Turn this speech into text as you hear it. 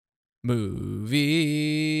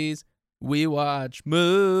Movies. We watch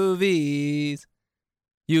movies.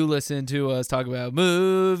 You listen to us talk about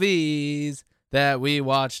movies that we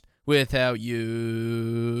watched without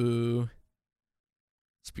you.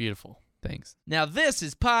 It's beautiful. Thanks. Now this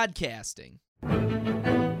is podcasting.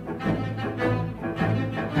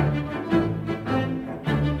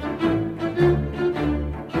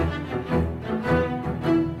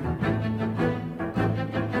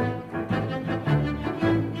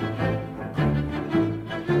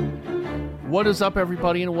 What is up,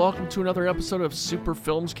 everybody, and welcome to another episode of Super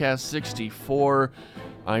Films Cast 64.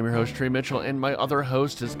 I'm your host, Trey Mitchell, and my other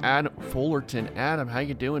host is Adam Fullerton. Adam, how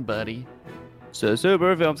you doing, buddy? So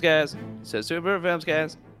Super Films Cast. So Super Films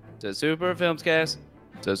Cast. So Super Films Cast.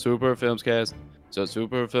 So Super Films Cast. So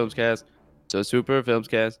Super Films Cast. So Super Films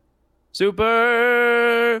Cast.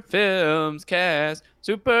 Super Films Cast.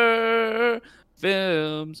 Super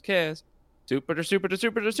Films Cast.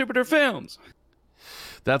 Super Films.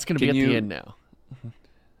 That's going to be at the end now.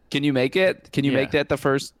 Can you make it? Can you make that the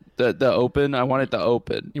first, the open? I want it to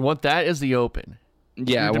open. You want that as the open?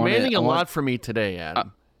 Yeah, You're demanding a lot from me today,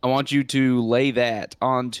 Adam. I want you to lay that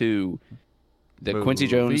onto the Quincy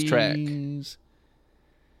Jones track. Is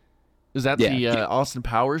that the Austin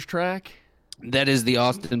Powers track? That is the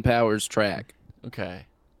Austin Powers track. Okay.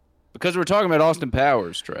 Because we're talking about Austin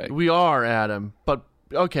Powers track. We are, Adam, but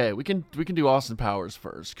okay, we can do Austin Powers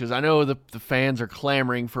first, because I know the fans are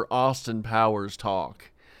clamoring for Austin Powers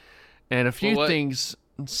talk. And a few things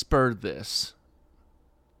spurred this.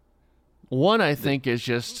 One, I think, is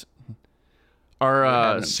just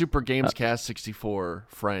our Super Games Cast 64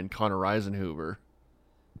 friend, Connor Reisenhuber.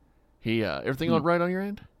 He, everything all right on your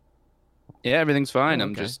end? Yeah, everything's fine. Oh,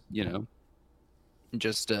 I'm okay.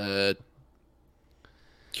 just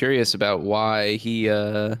curious about why he's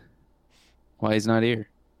not here.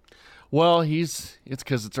 Well, it's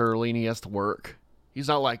because it's early and he has to work. He's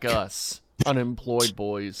not like us, unemployed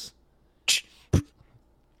boys.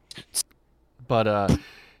 But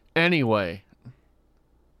anyway,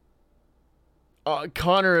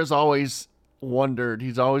 Connor has always wondered.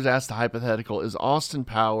 He's always asked the hypothetical: is Austin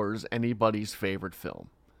Powers anybody's favorite film,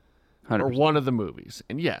 100%. or one of the movies?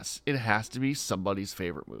 And yes, it has to be somebody's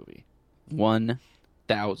favorite movie.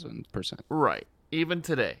 1,000%. Right. Even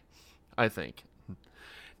today, I think.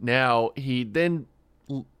 Now he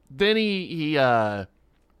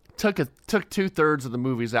took 2/3 of the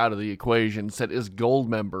movies out of the equation. Said, is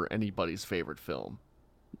Goldmember anybody's favorite film?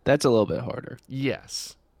 That's a little bit harder.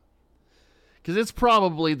 Yes, because it's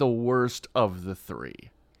probably the worst of the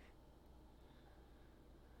three.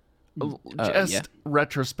 Just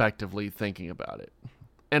retrospectively thinking about it,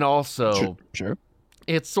 and also sure.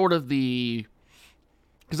 It's sort of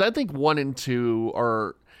because I think 1 and 2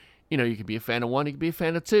 are, you could be a fan of 1, you could be a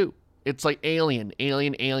fan of 2. It's like Aliens,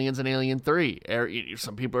 and Alien 3.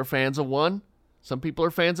 Some people are fans of 1, some people are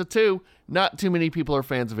fans of 2. Not too many people are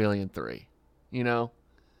fans of Alien 3,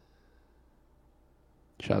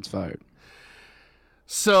 Shots fired.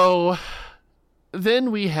 So then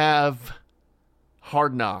we have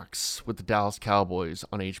Hard Knocks with the Dallas Cowboys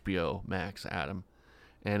on HBO Max, Adam.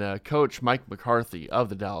 And Coach Mike McCarthy of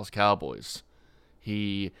the Dallas Cowboys,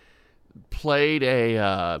 he played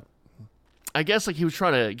I guess like he was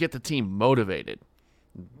trying to get the team motivated,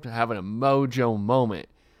 having a mojo moment.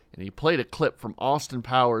 And he played a clip from Austin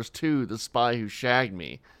Powers 2, The Spy Who Shagged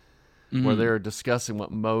Me, where they were discussing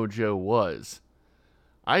what mojo was.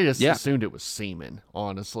 I just assumed it was semen,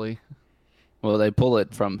 honestly. Well, they pull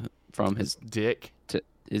it from his dick,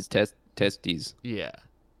 his testes. Yeah.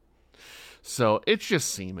 So it's just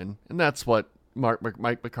semen, and that's what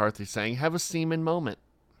Mike McCarthy's saying. Have a semen moment.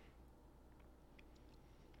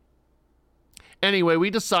 Anyway, we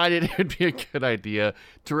decided it would be a good idea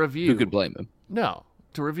to review. Who could blame him? No,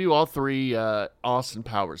 to review all 3 Austin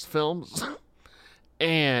Powers films,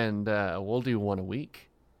 and we'll do 1 a week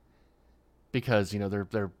because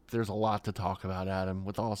there's a lot to talk about, Adam,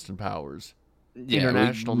 with Austin Powers,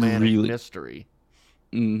 International Man of Mystery.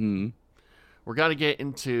 Mm-hmm. We're going to get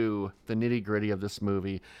into the nitty-gritty of this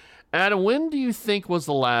movie. Adam, when do you think was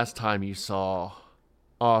the last time you saw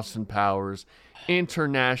Austin Powers,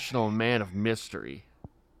 International Man of Mystery?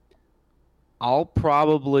 I'll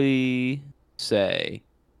probably say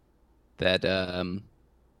that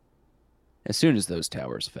as soon as those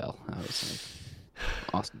towers fell, I was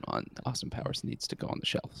like, Austin Powers needs to go on the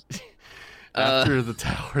shelves. After the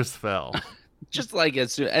towers fell. Just like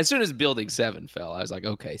as soon as Building 7 fell, I was like,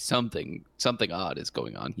 okay, something odd is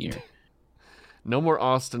going on here. No more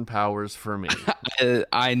Austin Powers for me.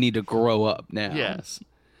 I need to grow up now. Yes.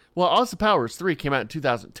 Well, Austin Powers 3 came out in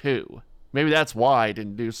 2002. Maybe that's why it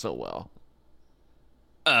didn't do so well.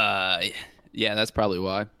 Yeah, that's probably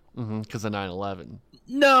why. Because of 9/11.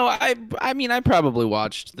 No, I mean, I probably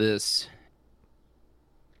watched this.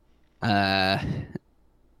 I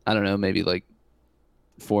don't know, maybe like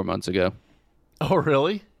 4 months ago. Oh,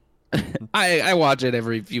 really? I watch it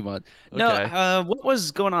every few months. No, Okay. what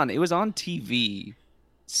was going on? It was on TV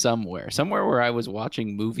somewhere where I was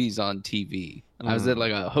watching movies on TV. I was at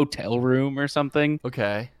like a hotel room or something,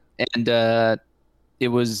 Okay. and it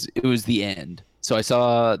was the end. So I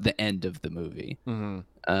saw the end of the movie, and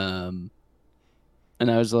I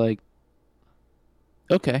was like,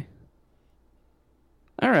 okay,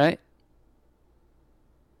 all right,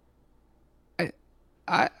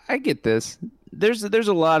 I get this. There's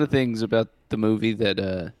a lot of things about the movie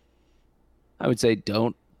that I would say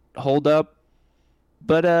don't hold up,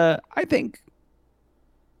 but I think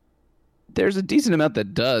there's a decent amount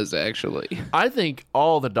that does actually. I think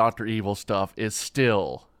all the Dr. Evil stuff is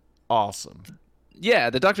still awesome.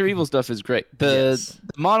 Yeah, the Dr. Evil stuff is great. The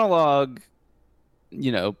monologue,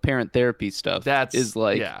 parent therapy stuff is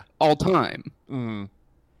like all time.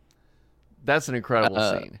 That's an incredible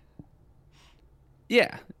scene.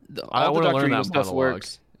 Yeah, I all the want to Dr. learn Evil that stuff monologue.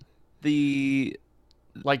 works. The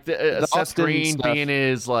Seth Austin Green stuff. being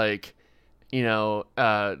his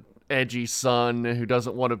edgy son who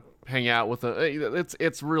doesn't want to hang out with a.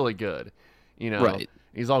 It's really good. Right.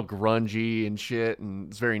 He's all grungy and shit, and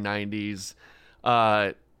it's very 90s.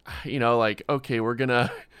 Okay, we're gonna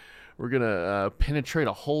penetrate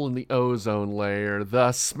a hole in the ozone layer,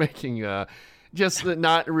 thus making just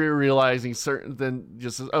not realizing certain. Then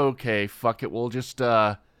just okay, fuck it, we'll just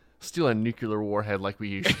steal a nuclear warhead like we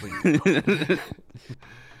usually do.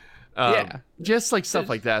 Yeah, just like stuff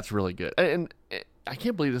like that's really good, and I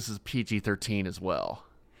can't believe this is PG-13 as well.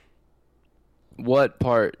 what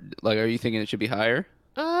part? Like, are you thinking it should be higher?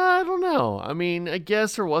 I don't know. I mean, I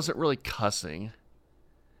guess there wasn't really cussing.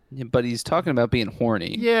 Yeah, but he's talking about being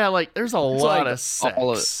horny. Yeah, like there's a lot like of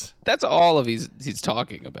sex. That's all of he's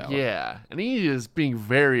talking about. Yeah, and he is being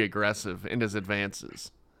very aggressive in his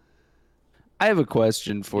advances. I have a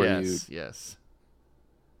question for you. Yes.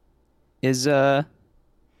 Is Austin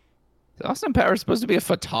Powers supposed to be a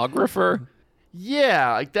photographer?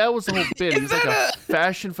 Yeah, like that was the whole bit. He's like a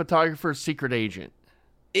fashion photographer, secret agent.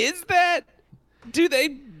 Is that? Do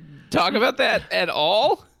they talk about that at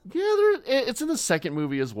all? Yeah, it's in the second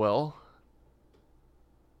movie as well.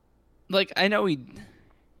 Like, I know I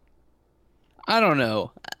don't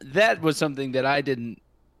know. That was something that I didn't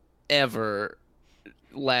ever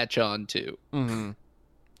latch on to. Mm-hmm.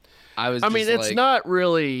 I mean, it's not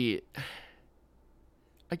really.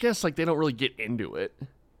 I guess like they don't really get into it.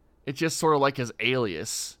 It's just sort of like his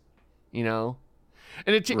alias, And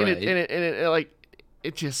it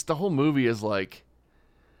just the whole movie is like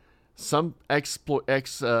something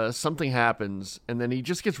happens and then he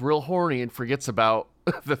just gets real horny and forgets about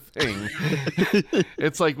the thing.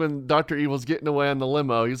 It's like when Dr. Evil's getting away on the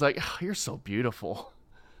limo, he's like, oh, "You're so beautiful.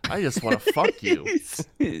 I just want to fuck you."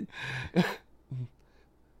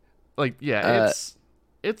 Like, yeah,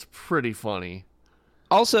 it's pretty funny.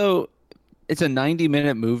 Also, it's a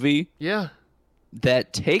 90-minute movie. Yeah.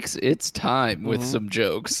 That takes its time with some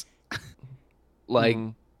jokes. Like,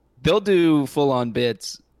 they'll do full-on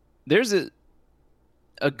bits. There's a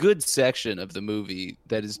good section of the movie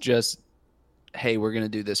that is just, hey, we're going to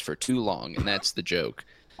do this for too long, and that's the joke.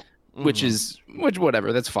 Which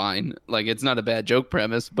whatever, that's fine. Like, it's not a bad joke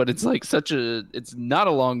premise, but it's like it's not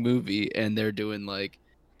a long movie, and they're doing like,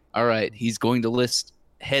 all right, he's going to list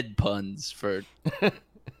head puns for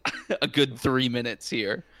a good 3 minutes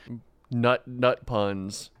here. Nut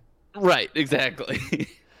puns. Right, exactly.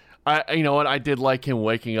 You know what? I did like him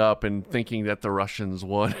waking up and thinking that the Russians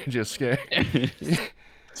won. Just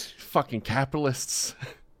fucking capitalists.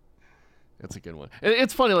 That's a good one.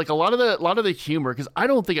 It's funny, like a lot of the humor, because I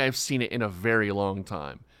don't think I've seen it in a very long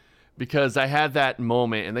time. Because I had that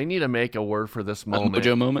moment, and they need to make a word for this moment. A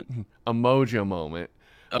mojo moment? A mojo moment.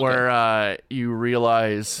 Okay. Where you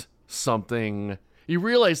realize something. You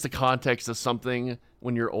realize the context of something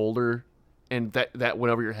when you're older, and that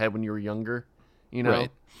went over your head when you were younger. Right.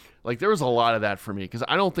 Like there was a lot of that for me, because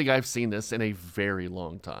I don't think I've seen this in a very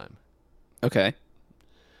long time. Okay.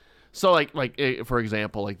 So like for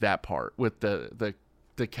example, like that part with the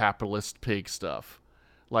capitalist pig stuff,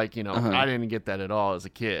 like I didn't get that at all as a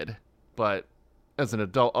kid, but as an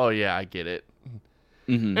adult, oh yeah, I get it.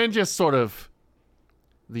 And just sort of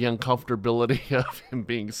the uncomfortability of him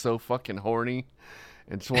being so fucking horny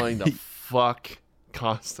and just wanting to fuck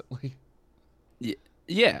constantly.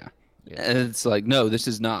 Yeah. And it's like, no, this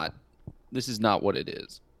is not what it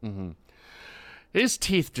is. His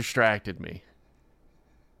teeth distracted me.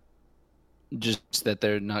 Just that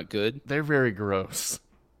they're not good. They're very gross.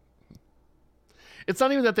 It's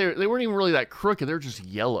not even that they weren't even really that crooked. They're just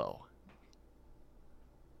yellow.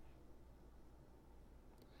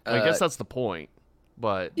 I guess that's the point.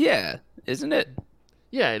 But yeah, isn't it?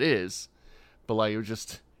 yeah, it is. But like it was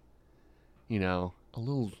just, a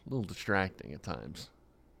little distracting at times.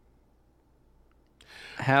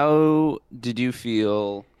 How did you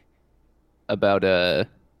feel about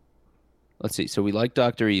let's see. So we like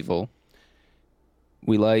Dr. Evil.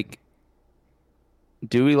 Do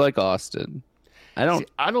we like Austin? I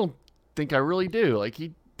don't think I really do. Like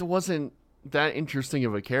he wasn't that interesting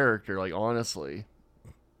of a character, like honestly.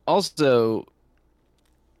 Also,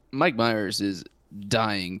 Mike Myers is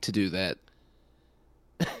dying to do that.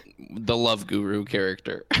 The love guru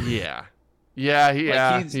character. Yeah. Yeah, he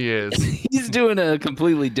is. He's doing a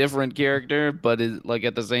completely different character, but like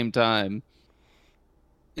at the same time,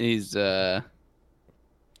 he's Well,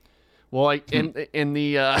 like in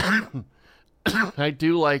the I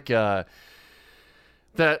do like that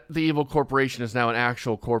the evil corporation is now an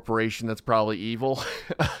actual corporation that's probably evil.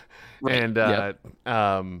 Right. And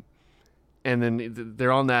and then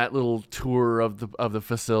they're on that little tour of the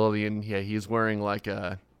facility, and yeah, he's wearing like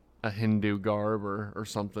a Hindu garb or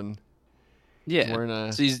something. yeah.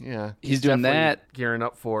 Wearing So he's doing doing that, gearing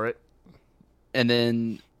up for it. and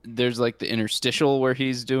then there's like the interstitial where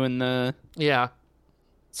he's doing the Yeah.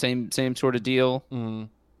 same sort of deal. Mm.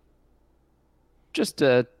 Just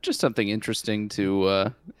something interesting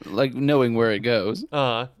to like knowing where it goes.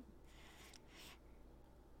 I'm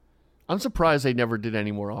surprised they never did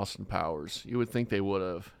any more Austin Powers. You would think they would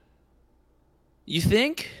have. You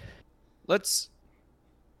think? Let's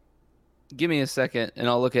give me a second, and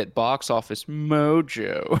I'll look at Box Office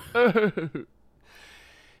Mojo.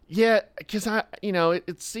 Yeah, because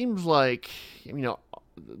it seems like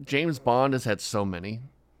James Bond has had so many,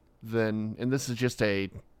 and this is just a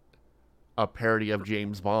parody of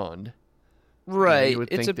James Bond. Right. You would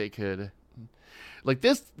think they could. Like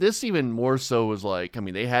this even more so was like,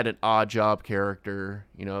 they had an Odd Job character.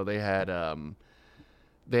 They had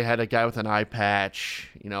a guy with an eye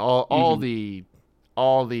patch. All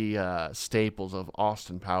the staples of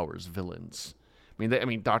Austin Powers villains.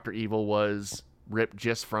 Dr. Evil was ripped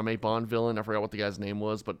just from a Bond villain. I forgot what the guy's name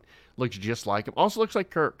was, but looks just like him. Also looks like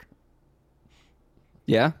Kirk.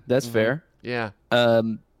 Yeah, that's fair. Yeah.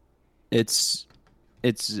 It's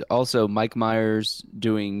also Mike Myers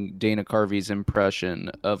doing Dana Carvey's impression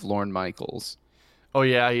of Lorne Michaels. Oh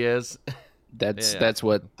yeah, he is. That's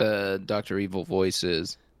what the Dr. Evil voice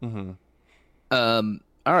is. Mm-hmm.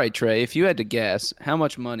 All right, Trey, if you had to guess, how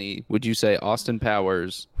much money would you say Austin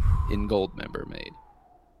Powers in Goldmember made?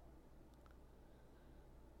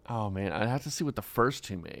 Oh man, I'd have to see what the first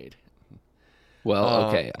two made. Well,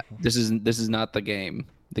 okay. This is not the game.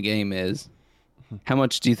 The game is, how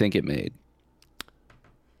much do you think it made?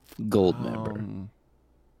 Goldmember.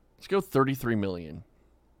 Let's go 33 million.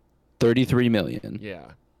 33 million.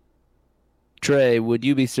 Yeah. Trey, would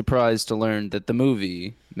you be surprised to learn that the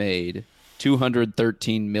movie made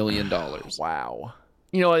 $213 million? Wow.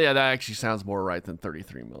 Yeah, that actually sounds more right than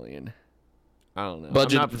 33 million. I don't know.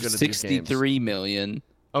 Budget I'm not of good at these games. 63 million.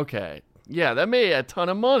 Okay. Yeah, that made a ton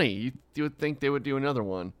of money. You would think they would do another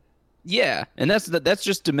one. Yeah, and that's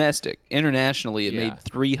just domestic. Internationally, it made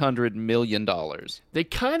 $300 million. They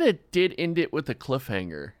kind of did end it with a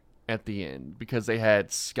cliffhanger at the end because they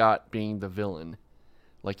had Scott being the villain.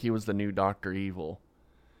 Like he was the new Dr. Evil.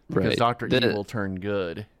 Because Right. Dr. Evil turned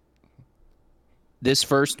good. This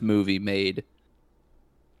first movie made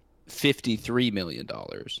 $53 million.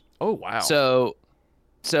 Oh, wow. So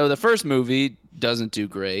the first movie doesn't do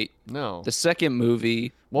great. No. The second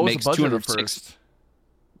movie What was makes the budget of first?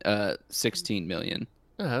 16 million.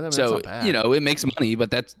 That's So not bad. it makes money,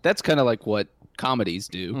 but that's kind of like what comedies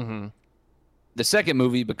do. Mm-hmm. The second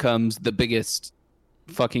movie becomes the biggest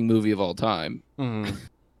fucking movie of all time. Mm-hmm.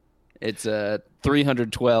 It's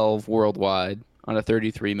 312 worldwide on a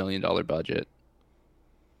 $33 million budget.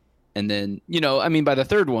 And then, by the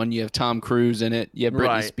third one, you have Tom Cruise in it. You have Britney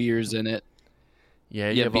Right. Spears in it. Yeah,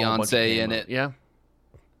 You have a whole bunch of Beyonce in camo- it. Yeah.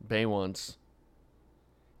 Bay ones.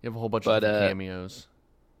 You have a whole bunch of different cameos.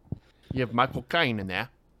 You have Michael Caine in there.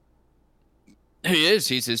 He is.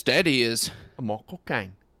 He's his daddy is. Michael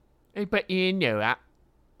Caine. Hey, but you know that.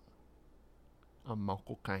 I'm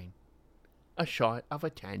Michael Caine. A shot of a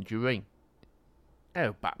tangerine.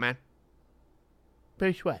 Oh, Batman.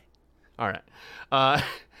 Bruce Wayne. All right.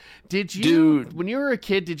 Did you, when you were a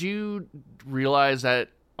kid, did you realize that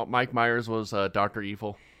Mike Myers was Dr.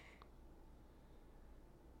 Evil?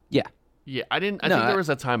 Yeah. Yeah, I didn't. I No, think there was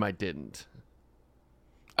a time I didn't.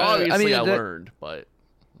 Obviously, I learned, but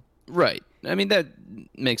Right. I mean, that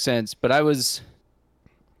makes sense, but I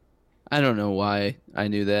don't know why I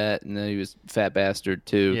knew that, and then he was fat bastard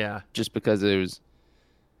too. Yeah. Just because it was,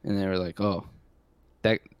 and they were like, oh,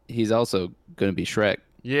 that he's also gonna be Shrek.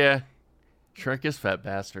 Yeah. Shrek is fat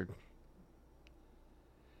bastard.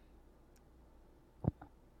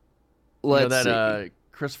 Let's that see.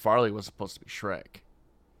 Chris Farley was supposed to be Shrek.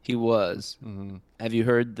 He was. Mm-hmm. Have you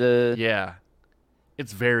heard the? Yeah.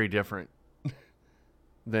 It's very different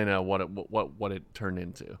than what it turned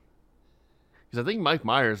into. Because I think Mike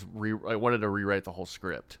Myers wanted to rewrite the whole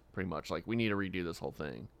script, pretty much. Like, we need to redo this whole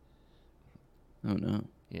thing. Oh no.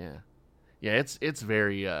 Yeah. Yeah, it's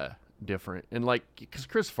very different. And, like, because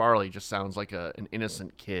Chris Farley just sounds like an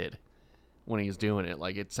innocent kid when he's doing it.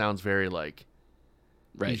 Like, it sounds very, like,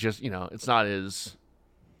 Right. he's just, it's not as...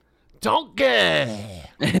 Donkey!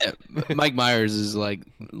 Mike Myers is like,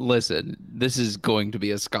 listen, this is going to be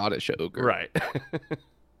a Scottish ogre. Right.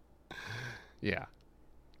 Yeah.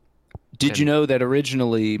 Did you know that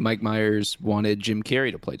originally Mike Myers wanted Jim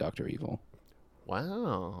Carrey to play Dr. Evil?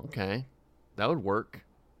 Wow. Okay. That would work.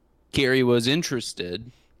 Carrey was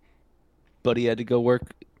interested, but he had to go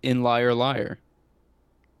work in Liar Liar.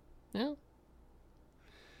 Yeah.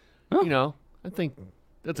 Huh. I think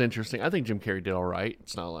that's interesting. I think Jim Carrey did all right.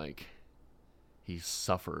 It's not like he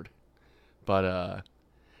suffered. But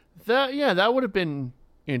that would have been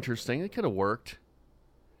interesting. It could have worked.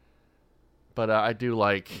 But I do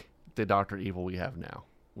like the Dr. Evil we have now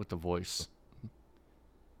with the voice.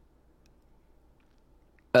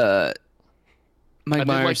 Mike I did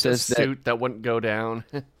Myers like says the that suit that wouldn't go down.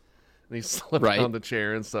 And he slipped Right. on the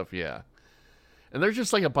chair and stuff, yeah. And there's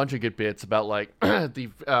just like a bunch of good bits about like the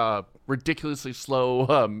ridiculously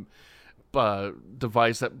slow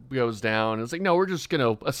device that goes down. It's like, no, we're just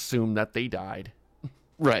gonna assume that they died.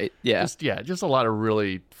 right, yeah. Just a lot of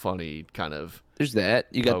really funny kind of. There's that.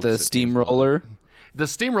 You got Pokes the at steamroller. The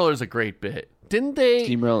steamroller is a great bit. Didn't they?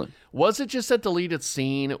 Steamroller. Was it just a deleted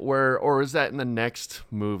scene or is that in the next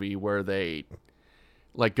movie where they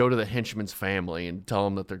like go to the henchman's family and tell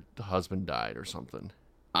them that their husband died or something?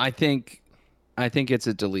 I think it's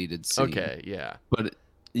a deleted scene. Okay, yeah. But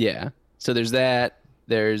yeah. So there's that.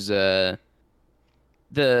 There's the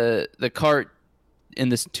cart in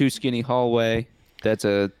this too skinny hallway. That's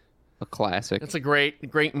a classic. It's a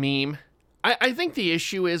great meme. I think the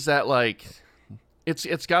issue is that like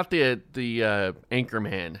it's got the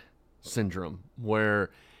Anchorman syndrome where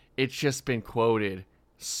it's just been quoted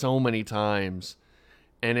so many times,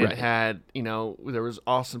 and it Right. had there was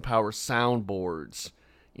Austin Powers soundboards.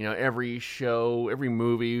 Every show, every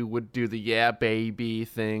movie would do the "yeah baby"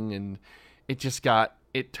 thing, and it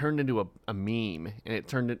turned into a meme, and it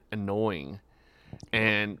turned it annoying,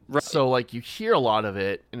 and Right. so like you hear a lot of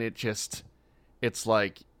it, and it's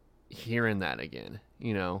like hearing that again,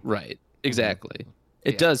 Right. Exactly.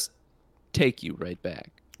 It Yeah. does take you right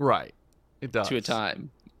back Right. It does. to a time.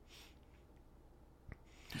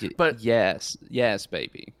 But- yes,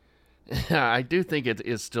 baby. I do think it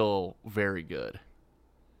is still very good.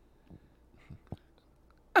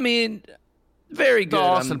 I mean, very good.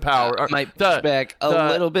 Austin Powers- I might the- push back a the-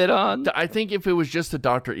 little bit on. I think if it was just the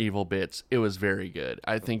Dr. Evil bits, it was very good.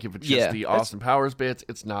 I think if it's just Yeah, the that's- Austin Powers bits,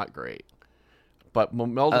 it's not great. But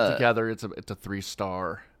melded together, it's a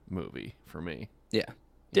 3-star movie for me. Yeah.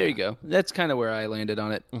 There you go. That's kind of where I landed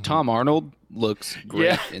on it. Tom Arnold looks great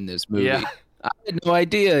Yeah. in this movie. Yeah. I had no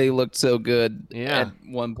idea he looked so good Yeah. at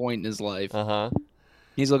one point in his life. Uh-huh.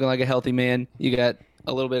 He's looking like a healthy man. You got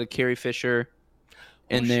a little bit of Carrie Fisher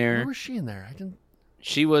in there. Where was she in there? I didn't.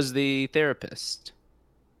 She was the therapist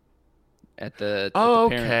at the Oh,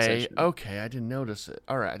 parent okay. session. Okay, I didn't notice it.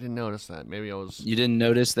 All right, I didn't notice that. Maybe I was. You didn't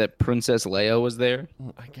notice that Princess Leia was there?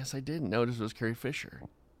 I guess I didn't notice it was Carrie Fisher.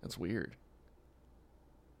 That's weird.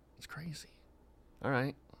 It's crazy. All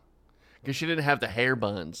right. Because she didn't have the hair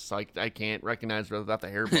buns, so I can't recognize her without the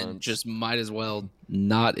hair buns. Just might as well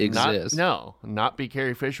not exist. Not be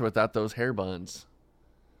Carrie Fisher without those hair buns.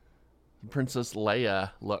 Princess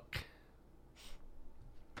Leia look.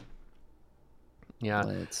 Yeah,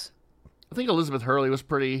 Let's. I think Elizabeth Hurley was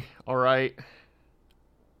pretty all right.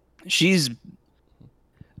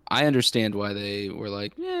 I understand why they were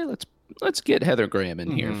like, yeah, let's get Heather Graham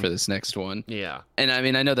in here Mhm. for this next one. Yeah, And I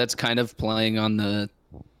mean, I know that's kind of playing on the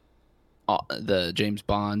James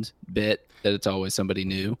Bond bit that it's always somebody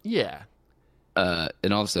new. yeah,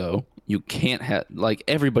 And also, you can't have like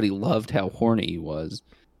everybody loved how horny he was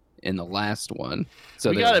in the last one.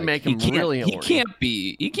 So We they're gotta like, make he him can't- really He horny.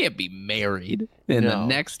 can't be married in the No.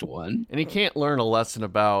 next one. and he can't learn a lesson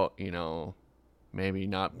about maybe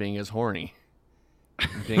not being as horny,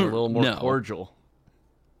 and being a little more No. cordial.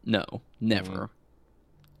 No, never.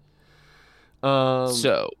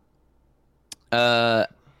 So, uh,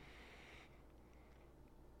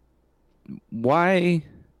 why?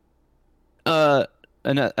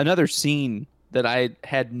 Another scene that I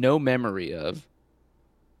had no memory of.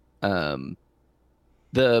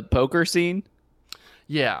 The poker scene,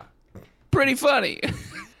 yeah, pretty funny.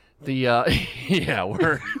 the yeah,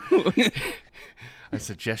 I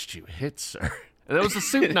suggest you hit, sir. And that was a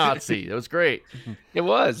suit Nazi. That was great. It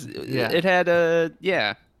was. Yeah. It had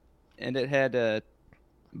yeah, and it had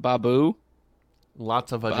Babu.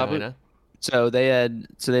 Lots of vagina. So they had.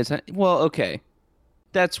 Well, okay,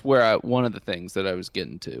 that's where one of the things that I was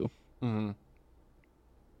getting to. Mm-hmm.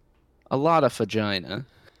 A lot of vagina.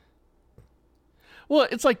 Well,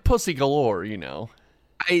 it's like pussy galore, you know.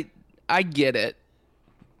 I get it.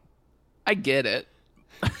 I get it.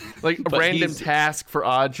 Like a But random task for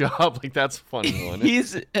Odd Job, like that's a funny one.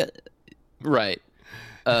 He's right.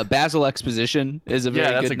 Basil Exposition is a very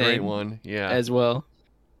yeah, that's good a great name one. Yeah. as well.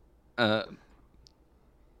 But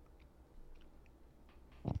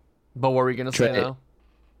what were we gonna say Trey. now?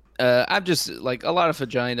 I'm just like a lot of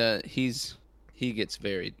vagina. He gets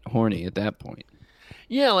very horny at that point.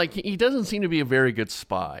 Yeah, like he doesn't seem to be a very good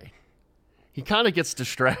spy. He kind of gets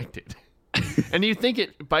distracted, and you think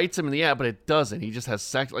it bites him in the ass, but it doesn't. He just has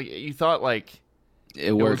sex. Like you thought, like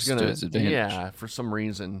It works to his advantage. Yeah, for some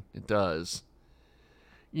reason it does.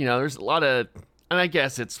 You know, there's a lot of, and I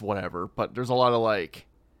guess it's whatever, but there's a lot of like,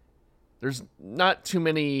 there's not too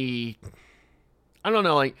many. I don't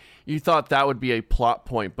know. Like you thought that would be a plot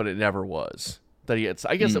point, but it never was. That he gets.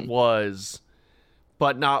 I guess it was,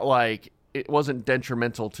 but not like. It wasn't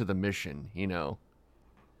detrimental to the mission, you know.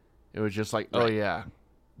 It was just like, oh yeah,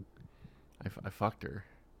 I fucked her.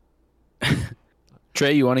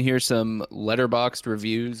 Trey, you want to hear some letterboxed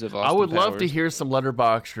reviews of Austin I would love to Powers? hear some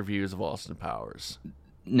letterbox reviews of Austin Powers.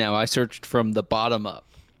 Now, I searched from the bottom up.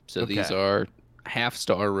 So Okay. these are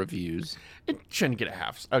half-star reviews. It shouldn't get a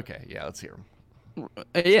half. Okay, yeah, let's hear them.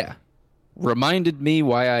 Yeah. Reminded me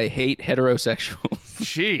why I hate heterosexuals.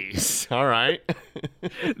 Jeez, all right.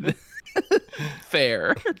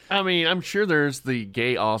 Fair. I mean, I'm sure there's the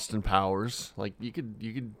gay Austin Powers. Like you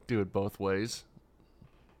could do it both ways.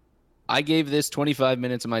 I gave this 25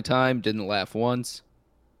 minutes of my time, didn't laugh once.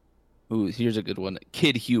 Ooh, here's a good one.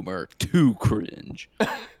 Kid humor, too cringe.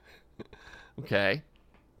 Okay.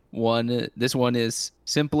 This one is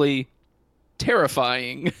simply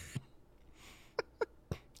terrifying.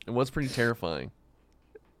 And what's pretty terrifying?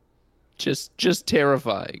 Just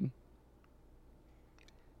terrifying.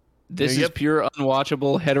 This Yep. is pure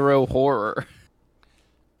unwatchable hetero horror.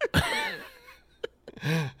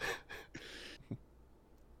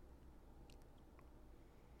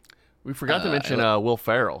 We forgot to mention Will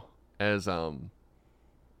Ferrell as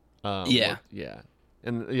Yeah. yeah.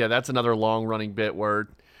 And yeah, that's another long running bit where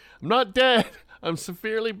I'm not dead. I'm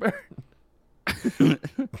severely burned.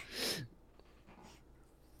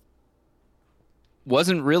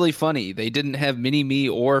 Wasn't really funny. They didn't have Mini Me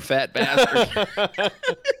or Fat Bastard.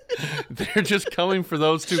 They're just coming for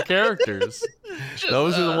those two characters.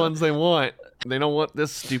 Those are the ones they want. They don't want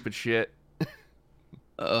this stupid shit.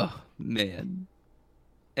 Oh man,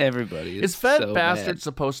 everybody is Is Fat so Bastard mad.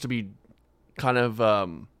 supposed to be kind of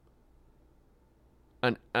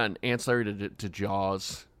an ancillary to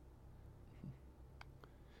Jaws?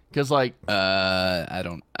 Because like, I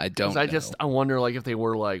don't. 'cause Know. I wonder like if they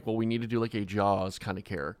were like, well, we need to do like a Jaws kind of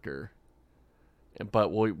character,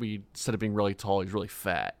 but we instead of being really tall, he's really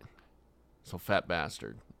fat. So Fat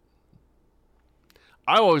Bastard.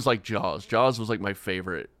 I always liked Jaws. Jaws was like my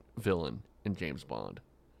favorite villain in James Bond,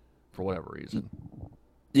 for whatever reason.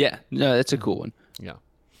 Yeah, no, that's a cool one. Yeah,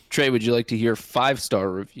 Trey, would you like to hear 5-star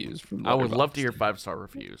reviews from? I would love to Letterboxd? hear 5-star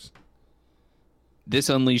reviews. This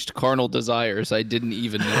unleashed carnal desires I didn't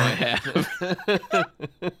even know I have.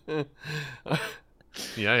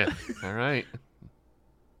 Yeah. All right.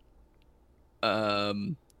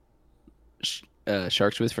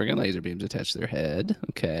 Sharks with friggin' laser beams attached to their head.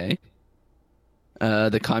 Okay.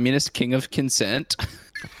 The communist king of consent.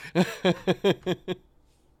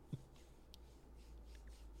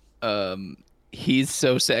 He's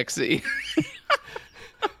so sexy.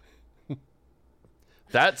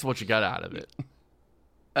 That's what you got out of it.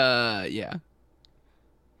 Yeah.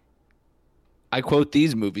 I quote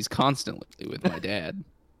these movies constantly with my dad.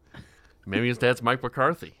 Maybe his dad's Mike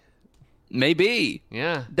McCarthy. Maybe.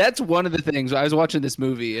 Yeah. That's one of the things. I was watching this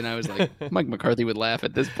movie and I was like, Mike McCarthy would laugh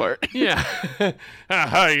at this part. Yeah.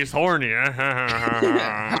 He's horny.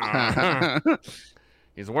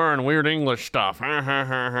 He's wearing weird English stuff.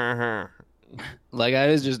 Like, I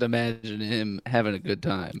was just imagining him having a good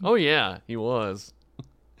time. Oh, yeah, he was.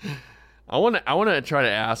 I want to try to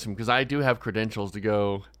ask him because I do have credentials to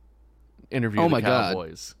go interview the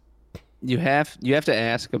Cowboys. You have to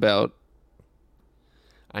ask about.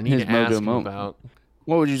 I need his to ask mojo him moment. about.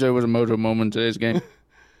 What would you say was a mojo moment in today's game?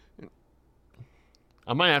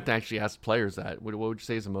 I might have to actually ask players that. What would you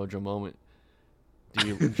say is a mojo moment? Do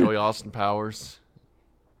you enjoy Austin Powers?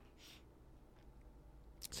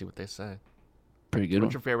 See what they say. Pretty good.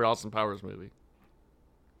 What's your favorite Austin Powers movie?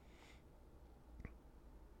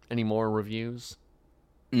 Any more reviews?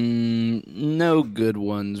 No good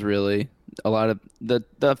ones really. A lot of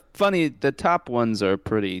the top ones are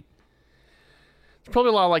pretty. There's probably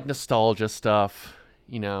a lot of like nostalgia stuff,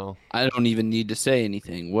 you know. I don't even need to say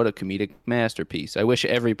anything. What a comedic masterpiece. I wish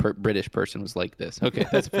every British person was like this. Okay,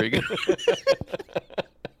 that's pretty good.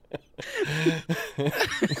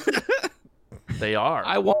 They are.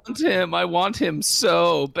 I want him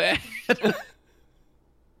so bad.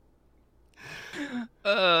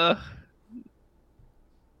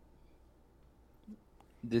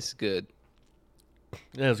 This is good.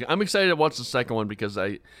 Yeah, I'm excited to watch the second one because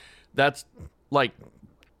that's like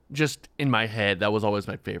just in my head. That was always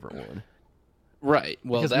my favorite one. Right.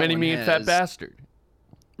 Well, because that Mini one Me and Fat has- Bastard.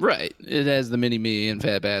 Right. It has the Mini Me and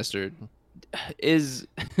Fat Bastard. Is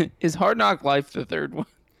Hard Knock Life the third one?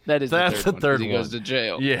 That's the the third third one. 'Cause he one. goes to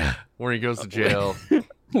jail. Yeah, where he goes to jail.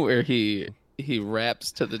 Where he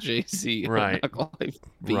raps to the JC Right. Hard Knock Life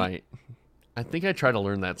beat. Right. I think I tried to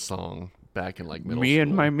learn that song back in like middle Me school.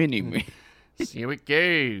 and my Mini Me. See how it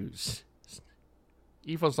goes.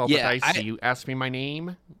 Evil's all Yeah, that I see. You ask me my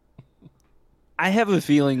name. I have a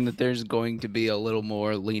feeling that there's going to be a little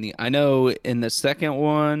more leaning. I know in the second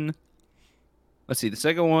one, let's see, the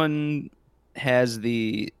second one has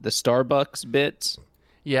the Starbucks bits,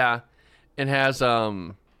 Yeah, it has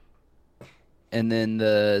and then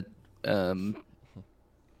the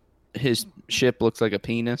his ship looks like a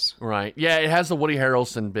penis. right. Yeah, it has the Woody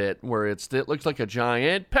Harrelson bit where it looks like a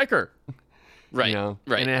giant pecker. Right. You know?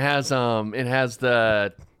 Right. And it has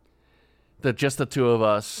the just the two of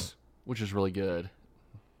us, which is really good.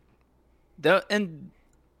 And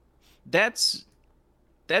that's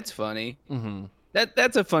funny. Mm-hmm.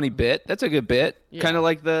 That's a funny bit. That's a good bit. Yeah. Kind of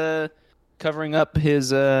like the covering up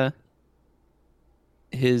his dong.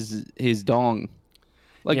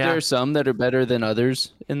 Like Yeah. there are some that are better than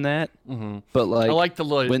others in that, Mm-hmm. but like I like the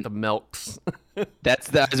when- the milks.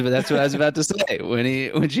 that's what I was about to say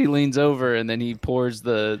when she leans over and then he pours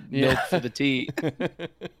the milk Yeah. for the tea.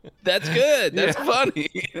 That's good. That's funny.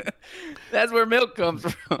 That's where milk comes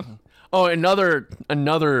from. Oh,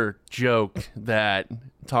 another joke that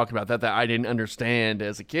talking about that I didn't understand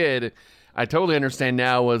as a kid. I totally understand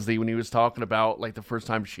now was when he was talking about like the first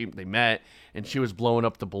time they met and she was blowing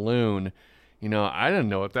up the balloon. You know, I didn't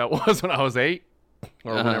know what that was when I was 8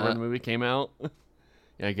 or whenever the movie came out.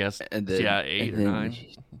 Yeah, I guess. And then, 8 or and then 9.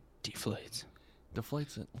 he deflates.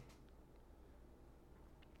 Deflates it.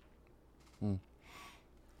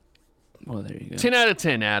 Well, there you go. 10 out of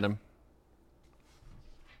 10, Adam.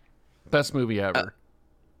 Best movie ever.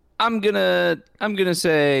 I'm gonna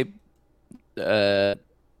say 3.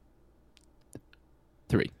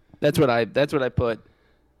 That's what I put.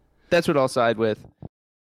 That's what I'll side with.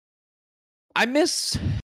 I miss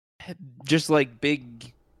just like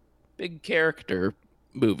big character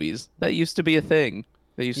movies. That used to be a thing.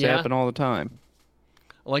 That used to Yeah. happen all the time.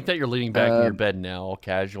 I like that you're leaning back in your bed now, all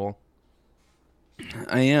casual.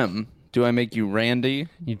 I am. Do I make you Randy?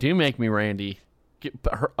 You do make me Randy.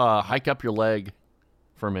 Hike up your leg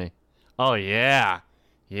for me. Oh, yeah.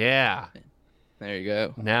 Yeah. There you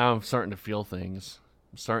go. Now I'm starting to feel things.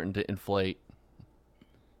 I'm starting to inflate.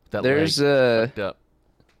 That There's leg hiked up.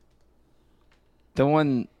 the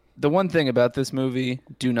one thing about this movie,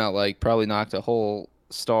 do not like, probably knocked a whole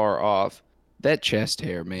star off. That chest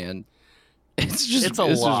hair, man. It's just It's a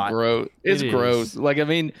it's lot. just gross. It's It is. gross. Like, I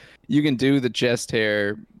mean, you can do the chest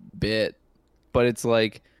hair bit, but it's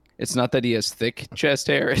like, it's not that he has thick chest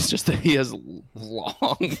hair. It's just that he has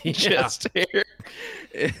long chest hair.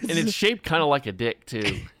 And it's shaped kind of like a dick,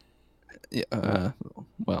 too.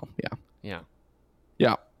 Well, yeah. Yeah.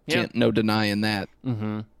 Yeah. Yeah. Can't, no denying that.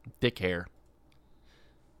 Mm-hmm. Dick hair.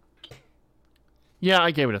 Yeah,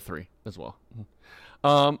 I gave it a 3 as well.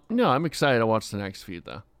 No, I'm excited to watch the next few,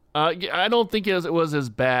 though. I don't think it was as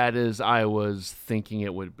bad as I was thinking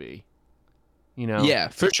it would be. You know? Yeah,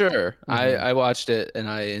 for sure. Mm-hmm. I watched it and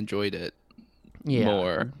I enjoyed it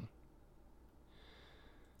more.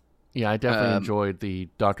 Yeah, I definitely enjoyed the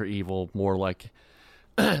Dr. Evil more like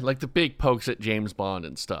like the big pokes at James Bond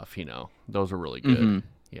and stuff, you know. Those are really good. Mhm.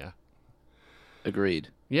 Yeah. Agreed.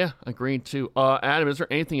 Yeah, agreed too. Adam, is there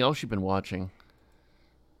anything else you've been watching?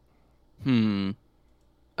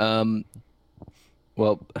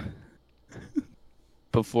 Well,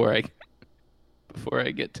 before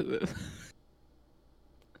I get to this,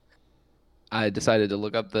 I decided to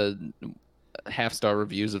look up the half-star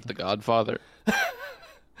reviews of The Godfather.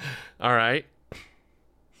 All right.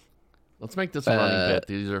 Let's make this a running bit.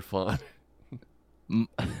 These are fun.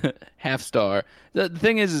 Half star. The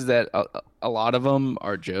thing is that a lot of them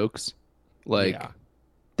are jokes. Like, Yeah.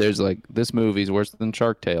 there's like, this movie's worse than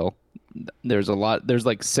Shark Tale. There's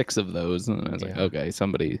like 6 of those, and I was like, Yeah. okay,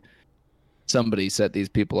 somebody set these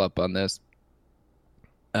people up on this.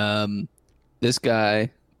 This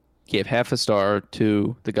guy gave half a star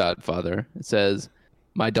to The Godfather. It says,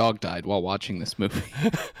 "My dog died while watching this movie."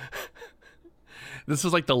 This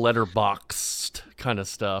is like the letterboxed kind of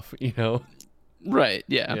stuff, you know? Right?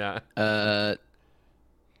 Yeah. Yeah.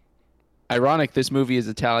 Ironic. This movie is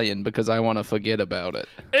Italian because I want to forget about it.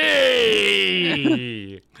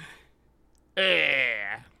 Hey!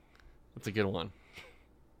 Hey! That's a good one.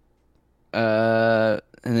 And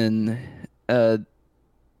then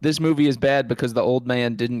this movie is bad because the old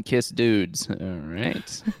man didn't kiss dudes. All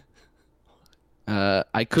right.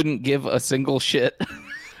 I couldn't give a single shit.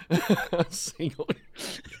 a single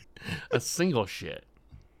shit.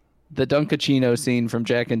 The Dunkachino scene from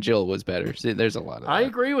Jack and Jill was better. See, there's a lot of that. I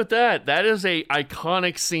agree with that. That is a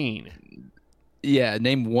iconic scene. Yeah,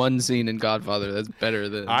 name one scene in Godfather that's better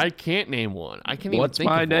than. I can't name one. I can't What's even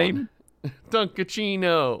think my of name? one.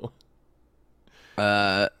 Dunkachino.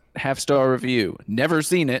 Half star review. Never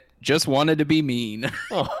seen it. Just wanted to be mean.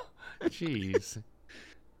 Oh, jeez.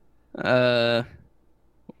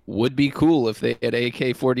 Would be cool if they had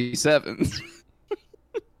AK-47s.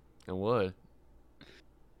 It would.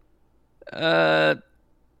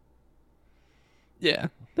 Yeah,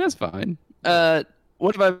 that's fine.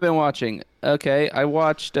 What have I been watching? Okay, I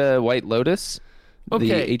watched White Lotus,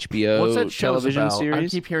 Okay. the HBO What's that show's television about? I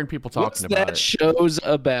series. keep hearing people What's talking about that it. show's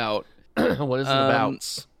about? What is it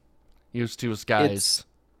about? Used to us guys.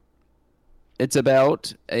 It's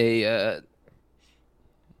about a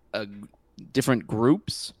different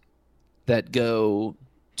groups that go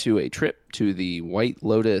to a trip to the White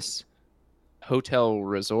Lotus Hotel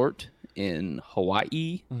Resort in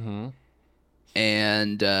Hawaii. Mm-hmm.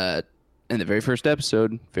 And in the very first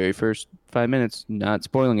episode, very first 5 minutes, not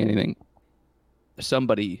spoiling anything,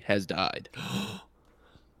 somebody has died.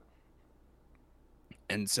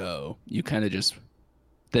 And so you kind of just,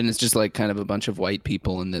 then it's just like kind of a bunch of white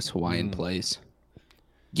people in this Hawaiian place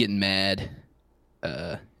getting mad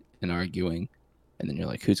and arguing. And then you're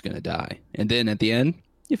like, who's going to die? And then at the end,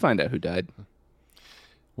 you find out who died.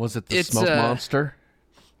 Was it the smoke monster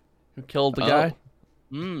who killed the guy?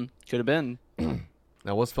 Could have been.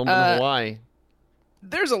 That was filmed in Hawaii.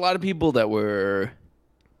 There's a lot of people that were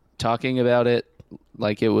talking about it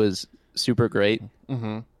like it was super great.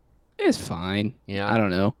 Mm-hmm. It's fine. Yeah. I don't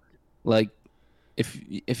know. Like,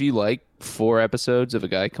 if you like 4 episodes of a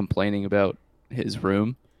guy complaining about his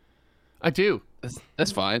room, I do.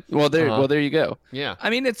 that's fine. Well, there you go. Yeah. I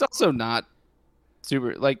mean, it's also not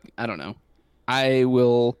super, like, I don't know. I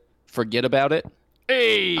will forget about it.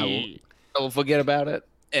 Hey! I will forget about it,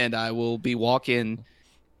 and I will be walking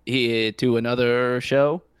here to another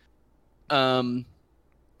show.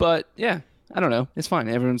 But yeah, I don't know. It's fine.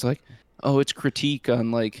 Everyone's like, "Oh, it's critique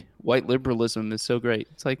on like white liberalism is so great."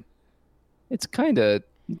 It's like, it's kind of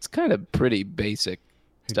pretty basic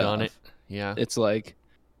Who stuff. done it? Yeah. It's like,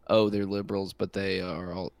 oh, they're liberals, but they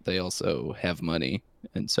also have money,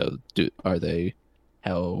 and so are they?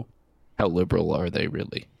 How liberal are they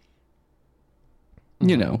really?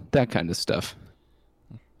 You know, that kind of stuff.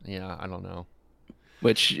 Yeah, I don't know.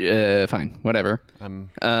 Which, fine, whatever. I'm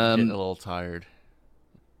getting a little tired.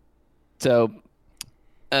 So,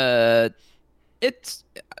 it's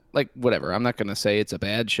like whatever. I'm not gonna say it's a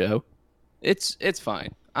bad show. It's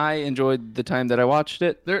fine. I enjoyed the time that I watched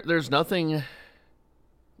it. There's nothing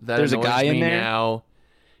that There's a annoys guy in me there? now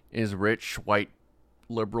is rich white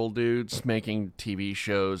liberal dudes making TV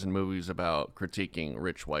shows and movies about critiquing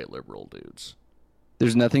rich white liberal dudes.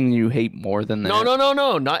 There's nothing you hate more than that.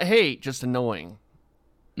 No, not hate, just annoying.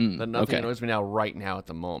 That nothing okay. annoys me right now at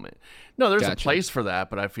the moment. No, there's a Gotcha. place for that,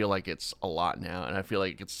 but I feel like it's a lot now, and I feel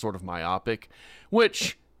like it's sort of myopic.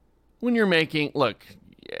 Which, when you're making, look,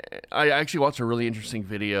 I actually watched a really interesting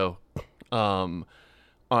video on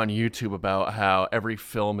YouTube about how every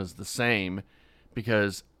film is the same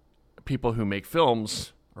because people who make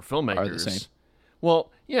films or filmmakers Are the same.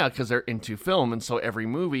 Well, yeah, because they're into film, and so every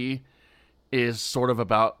movie is sort of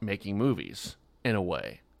about making movies in a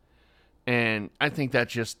way. And I think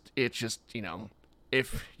that it's just, you know,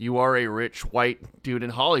 if you are a rich white dude in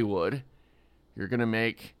Hollywood, you're going to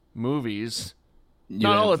make movies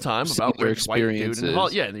Not all the time, about your rich white dude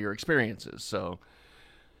experiences. and your experiences. So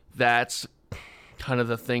that's kind of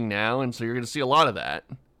the thing now, and so you're going to see a lot of that.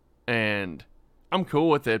 And I'm cool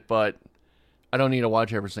with it, but I don't need to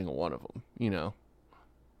watch every single one of them,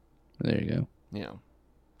 There you go. Yeah.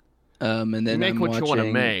 And then You make I'm what you want to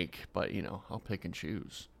watching- make, but, I'll pick and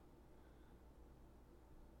choose.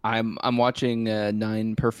 I'm watching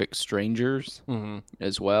Nine Perfect Strangers Mm-hmm.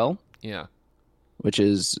 as well, Yeah. which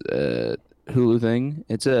is a Hulu thing.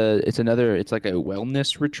 It's like a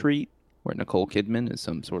wellness retreat where Nicole Kidman is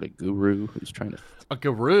some sort of guru who's trying to A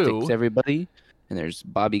guru? fix everybody. And there's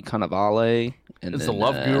Bobby Cannavale. And Is then, the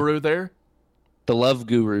love guru there? The love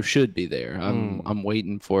guru should be there. I'm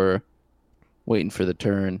waiting for the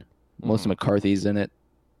turn. Melissa McCarthy's in it,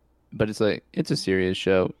 but it's a serious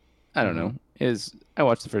show. I don't know. I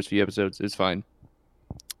watched the first few episodes. It's fine.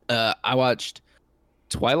 I watched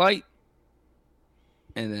Twilight,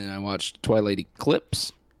 and then I watched Twilight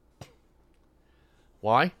Eclipse.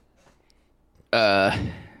 Why?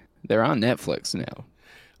 They're on Netflix now.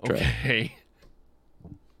 Okay.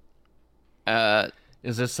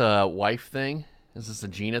 Is this a wife thing? Is this a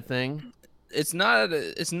Gina thing? It's not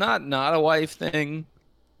a wife thing,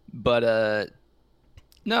 but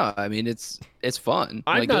no, I mean it's fun.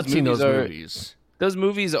 I've not seen those movies. Those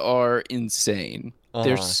movies are insane.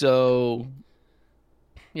 They're Uh-huh. so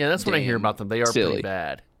Yeah, that's what I hear damn about them. They are silly. pretty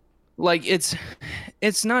bad. like it's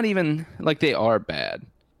not even like they are bad,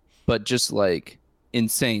 but just like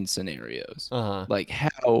insane scenarios. Uh-huh. Like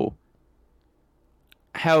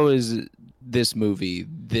how is this movie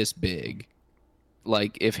this big?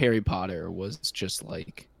 Like if Harry Potter was just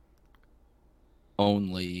like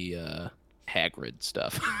only Hagrid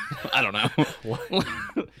stuff. I don't know.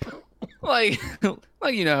 like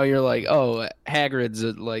you're like, oh, Hagrid's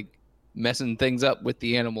like messing things up with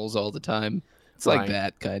the animals all the time. It's like Right.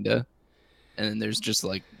 that kind of. And then there's just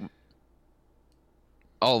like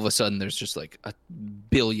all of a sudden there's just like a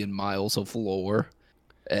billion miles of lore,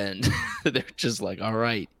 and they're just like, all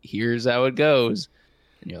right, here's how it goes.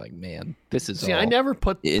 And you're like, man, this is See, all I never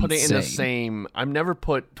put it in the insane. same. I've never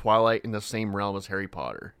put Twilight in the same realm as Harry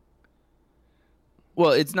Potter.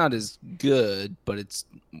 Well, it's not as good, but it's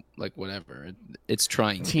like whatever. It's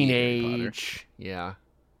trying to be Harry Potter. Teenage, yeah.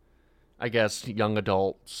 I guess young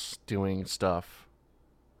adults doing stuff,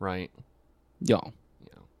 right? Yeah.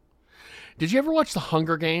 Did you ever watch The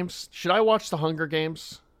Hunger Games? Should I watch The Hunger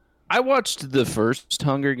Games? I watched the first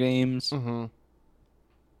Hunger Games, Mm-hmm.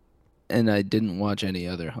 and I didn't watch any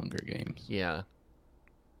other Hunger Games. Yeah.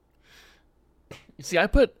 You see, I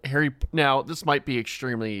put Harry. Now, this might be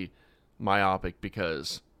extremely myopic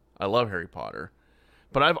because I love Harry Potter,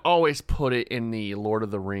 but I've always put it in the Lord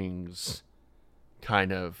of the Rings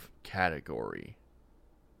kind of category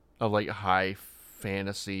of like high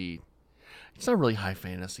fantasy. It's not really high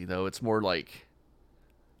fantasy though. It's more like,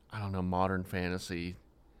 I don't know, modern fantasy.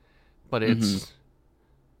 But it's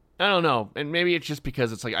I don't know. And maybe it's just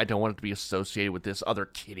because it's like I don't want it to be associated with this other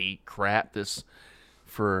kiddie crap, this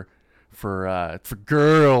for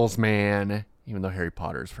girls, man. Even though Harry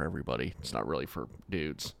Potter is for everybody. It's not really for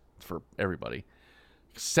dudes. It's for everybody.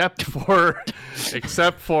 Except for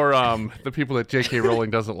the people that J.K. Rowling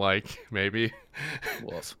doesn't like, maybe.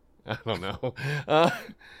 Wolf. I don't know. I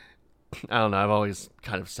don't know. I've always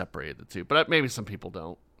kind of separated the two, but maybe some people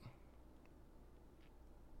don't.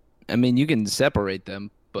 I mean, you can separate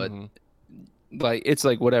them, but like it's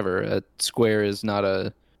like whatever. A square is not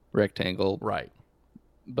a rectangle, Right.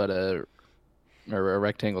 but a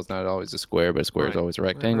rectangle is not always a square, but a square is Right. always a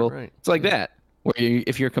rectangle. Right. It's like that. Where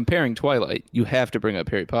if you're comparing Twilight, you have to bring up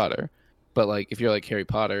Harry Potter. But like if you're like Harry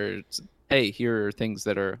Potter, it's, hey, here are things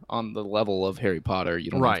that are on the level of Harry Potter.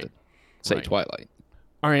 You don't Right. have to say Right. Twilight.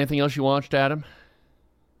 All right. Anything else you watched, Adam?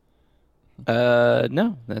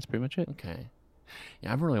 No, that's pretty much it. Okay. Yeah,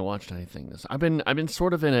 I haven't really watched anything I've been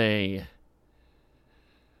sort of in a,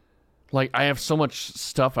 like, I have so much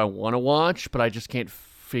stuff I want to watch, but I just can't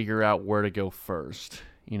figure out where to go first,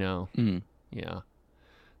 Mm. Yeah.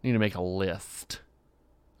 Need to make a list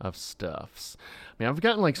of stuffs. I mean, I've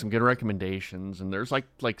gotten like some good recommendations, and there's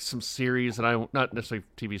like some series that not necessarily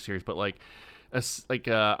TV series, but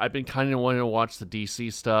I've been kind of wanting to watch the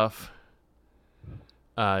DC stuff,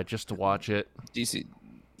 just to watch it. DC,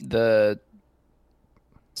 the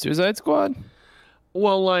Suicide Squad.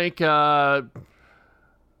 Well, like the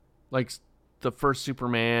first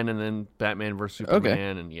Superman, and then Batman vs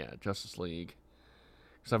Superman, and Justice League.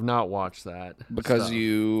 Because I've not watched that. Because stuff.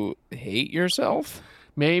 you hate yourself?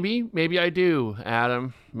 Maybe I do,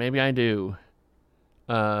 Adam. Maybe I do.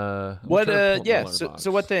 I'm What? trying to pull up my Yeah. So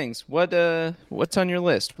Letterboxd. what things? What's on your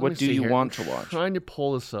list? Let me What do see you here. want I'm to watch? Trying to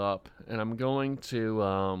pull this up, and I'm going to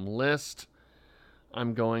list.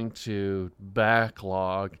 I'm going to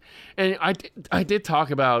backlog, and I did talk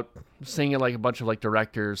about seeing like a bunch of like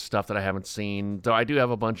directors stuff that I haven't seen. Though I do have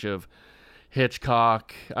a bunch of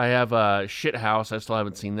Hitchcock. I have Shithouse. I still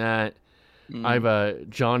haven't seen that. I have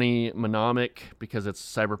Johnny Mnemonic because it's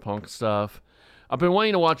cyberpunk stuff. I've been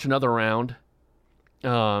wanting to watch Another Round.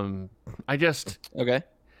 I just Okay.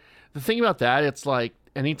 the thing about that, it's like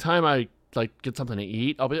anytime I like get something to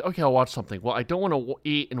eat, I'll be okay. I'll watch something. Well, I don't want to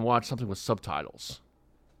eat and watch something with subtitles.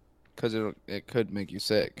 Because it could make you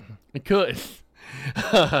sick. It could.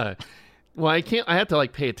 Well, I can't. I have to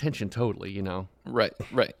like pay attention totally. You know. Right.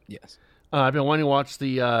 Yes. I've been wanting to watch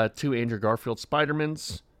the 2 Andrew Garfield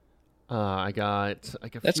Spider-Mans. I got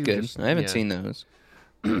like a That's few good. just- I haven't yeah. seen those.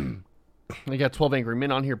 I got 12 Angry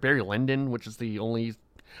Men on here. Barry Lyndon, which is the only,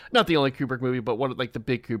 not the only Kubrick movie, but one like the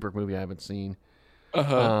big Kubrick movie I haven't seen.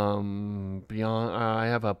 Beyond, I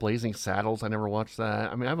have a Blazing Saddles. I never watched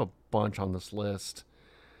that. I mean, I have a bunch on this list.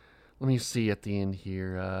 Let me see at the end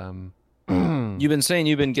here. You've been saying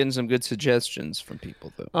you've been getting some good suggestions from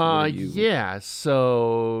people, though. What are you- Yeah.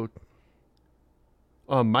 So,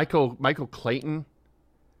 Michael Clayton.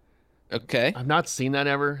 Okay. I've not seen that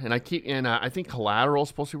ever, and I think Collateral is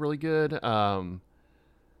supposed to be really good.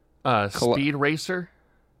 Speed Racer,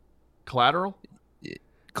 Collateral,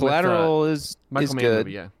 Collateral is Michael Mann good.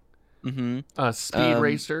 movie, yeah. Mm-hmm. Speed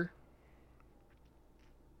Racer,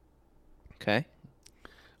 Okay.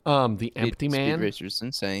 The Empty Speed Man. Racer's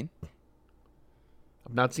insane.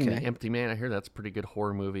 I've not seen The Okay. Empty Man. I hear that's a pretty good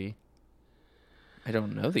horror movie. I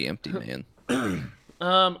don't know the Empty Man.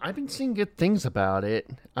 I've been seeing good things about it.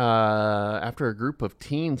 After a group of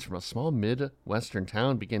teens from a small Midwestern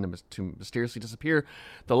town begin to mysteriously disappear,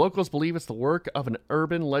 the locals believe it's the work of an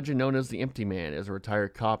urban legend known as the Empty Man. As a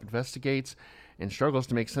retired cop investigates and struggles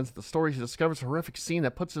to make sense of the story, he discovers a horrific scene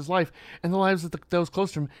that puts his life and the lives of those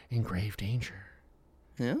close to him in grave danger.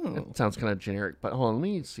 Oh. It sounds kind of generic, but hold on, let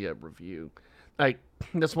me see a review. Like,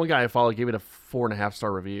 this one guy I follow gave it a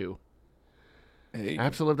 4.5-star review. Hey.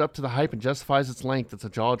 Absolutely lived up to the hype and justifies its length. It's a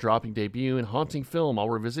jaw-dropping debut and haunting film I'll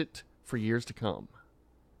revisit for years to come.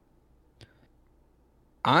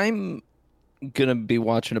 I'm gonna be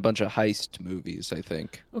watching a bunch of heist movies. I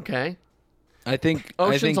think. Okay. I think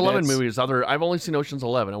Ocean's 11 that's- movies. I've only seen Ocean's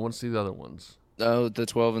 11. I want to see the other ones. Oh, the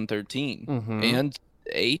 12 and 13 Mhm. and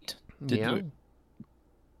 8. Yeah.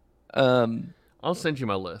 Um. I'll send you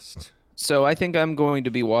my list. So I think I'm going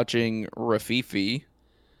to be watching Rafifi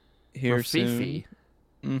here Rafifi.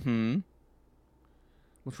 soon. Mm-hmm.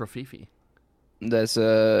 What's Rafifi? It's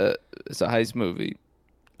a heist movie.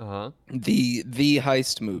 Uh-huh. The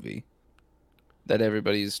heist movie that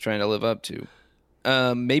everybody's trying to live up to.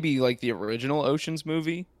 Maybe like the original Ocean's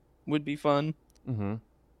movie would be fun. Mm-hmm.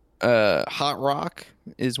 Hot Rock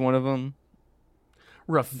is one of them.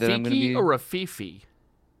 That I'm gonna Rafiki be- or Rafifi?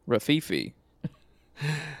 Rafifi,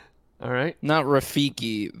 All right. not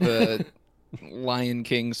Rafiki, the Lion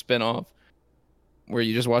King spinoff, where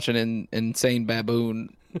you just watch an insane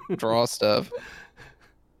baboon draw stuff.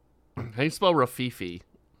 How do you spell Rafifi?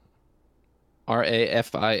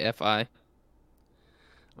 Rafifi.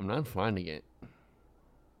 I'm not finding it.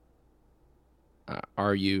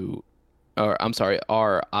 I'm sorry,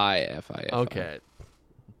 Rifi. Okay.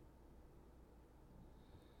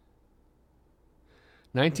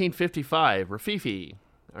 1955, Rafifi.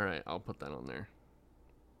 All right, I'll put that on there.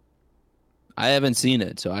 I haven't seen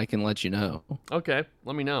it, so I can let you know. Okay,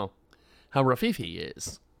 let me know how Rafifi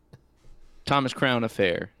is. Thomas Crown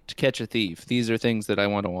Affair, To Catch a Thief. These are things that I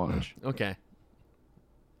want to watch. Okay.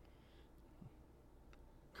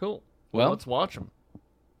 Cool. Well, let's watch them.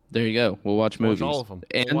 There you go. We'll watch movies. all of 'em.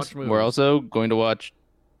 We'll And watch movies. we're also going to watch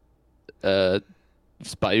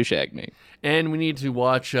Spy Who Shagged Me. And we need to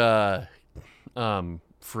watch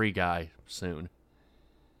Free Guy soon.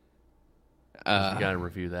 We gotta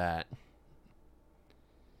review that.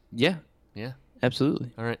 Yeah, Yeah.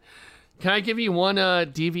 absolutely. All right. Can I give you one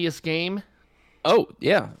devious game? Oh,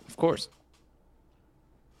 yeah, of course.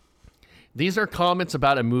 These are comments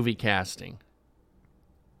about a movie casting.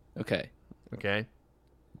 Okay. Okay.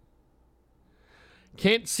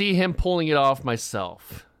 Can't see him pulling it off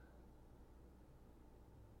myself.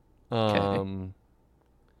 Let me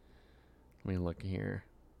look here.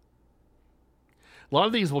 A lot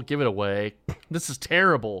of these will give it away. This is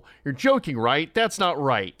terrible. You're joking, right? That's not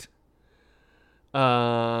right.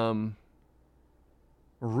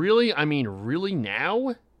 Really? I mean, really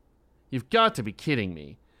now? You've got to be kidding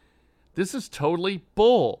me. This is totally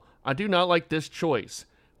bull. I do not like this choice.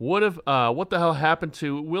 what the hell happened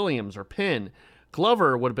to Williams or Penn?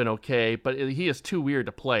 Glover would have been okay, but he is too weird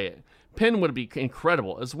to play it. Penn would be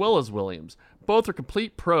incredible, as well as Williams. Both are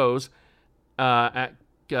complete pros at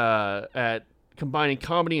combining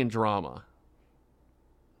comedy and drama.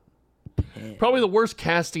 Probably the worst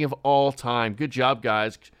casting of all time. Good job,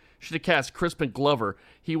 guys. Should have cast Crispin Glover.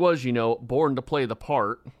 He was, born to play the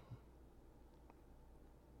part.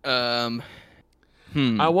 I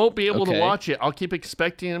won't be able to watch it. I'll keep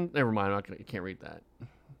expecting him. Never mind. I can't read that.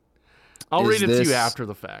 I'll read it to you after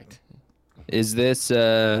the fact. Is this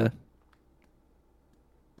the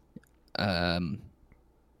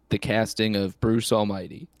casting of Bruce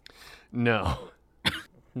Almighty? No.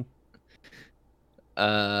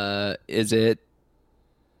 Is it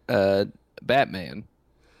Batman?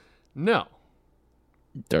 No.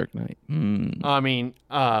 Dark Knight. I mean,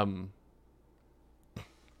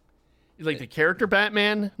 like the character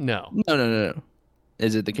Batman? No. No.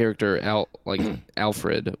 Is it the character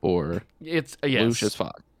Alfred or It's yes. Lucius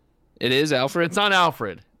Fox? It is Alfred. It's not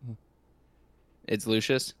Alfred. It's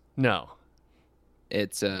Lucius. No.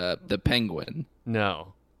 It's the Penguin.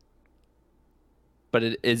 No. But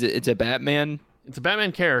it's a Batman. It's a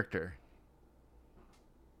Batman character.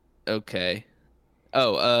 Okay.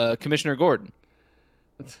 Oh, Commissioner Gordon.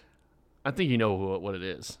 I think you know what it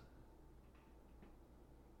is.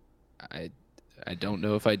 I don't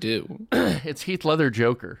know if I do. It's Heath Ledger's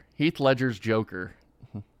Joker.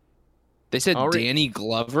 They said Danny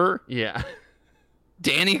Glover. Yeah.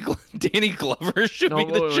 Danny Glover should be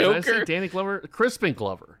the Did I Joker. say Danny Glover? Crispin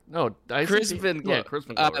Glover. No, Crispin Glover. Yeah,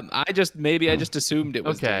 Crispin Glover. I just assumed it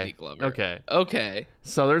was Danny Glover. Okay.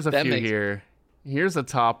 So there's a few here. Here's the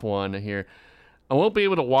top one here. I won't be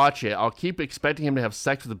able to watch it. I'll keep expecting him to have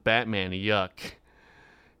sex with Batman. Yuck.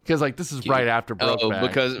 Because this is right after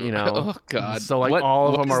Brokeback. Oh god. So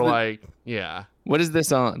all of them are yeah. What is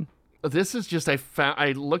this on? This is just I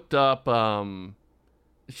looked up.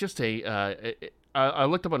 It's just I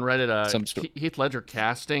looked up on Reddit Heath Ledger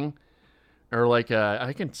casting, or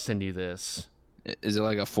I can send you this. Is it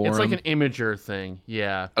like a forum? It's like an Imager thing.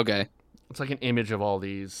 Yeah. Okay. It's like an image of all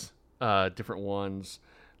these different ones.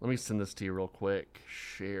 Let me send this to you real quick.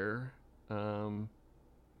 Share. I'm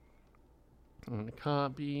gonna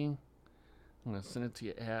copy. I'm gonna send it to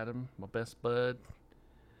you, Adam, my best bud.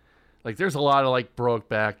 There's a lot of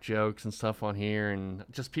Brokeback jokes and stuff on here, and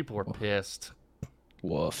just people were pissed.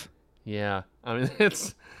 Woof. Yeah, I mean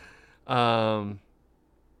it's. Let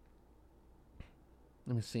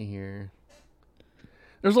me see here.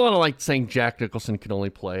 There's a lot of saying Jack Nicholson can only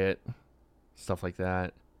play it, stuff like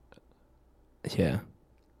that. Yeah.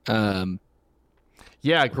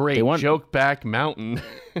 Yeah, great. Jokeback Mountain.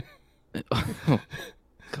 Oh,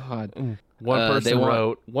 God. One person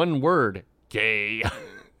wrote one word: gay.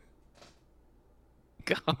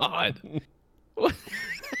 God.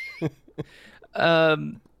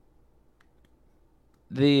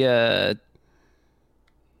 The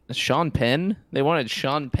Sean Penn. They wanted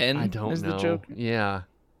Sean Penn. I don't as know. The joke. Yeah.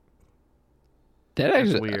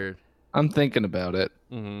 That's weird. I'm thinking about it.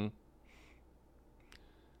 Mm-hmm.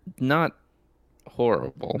 Not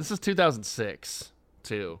horrible. This is 2006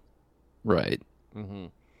 too. Right. Mm-hmm.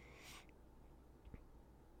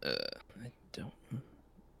 I don't.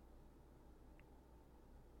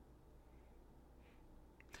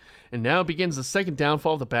 And now begins the second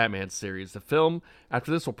downfall of the Batman series. The film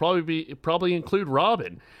after this will probably include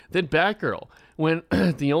Robin, then Batgirl. When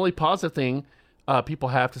the only positive thing people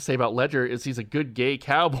have to say about Ledger is he's a good gay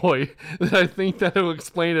cowboy, that I think that will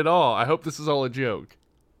explain it all. I hope this is all a joke.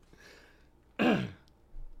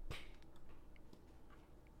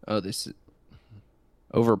 Oh, this is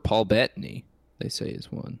over Paul Bettany. They say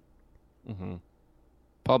is one. Mm-hmm.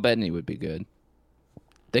 Paul Bettany would be good.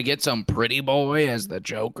 They get some pretty boy as the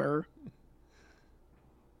Joker.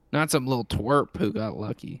 Not some little twerp who got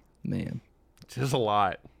lucky. Man. Just a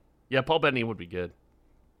lot. Yeah, Paul Bettany would be good.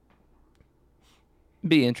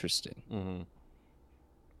 Be interesting. Mm-hmm.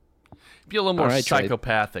 Be a little more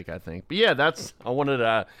psychopathic, I think. But yeah, I wanted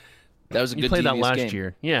to... That was a good played that last game.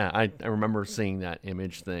 year. Yeah, I remember seeing that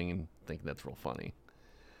image thing and thinking that's real funny.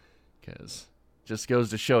 Because just goes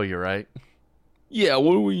to show you, right? Yeah,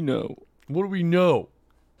 what do we know? What do we know?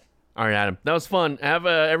 All right, Adam. That was fun.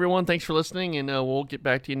 Everyone, thanks for listening, and we'll get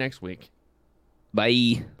back to you next week.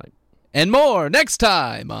 Bye. Bye. And more next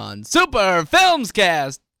time on Super Films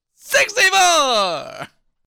Cast 64!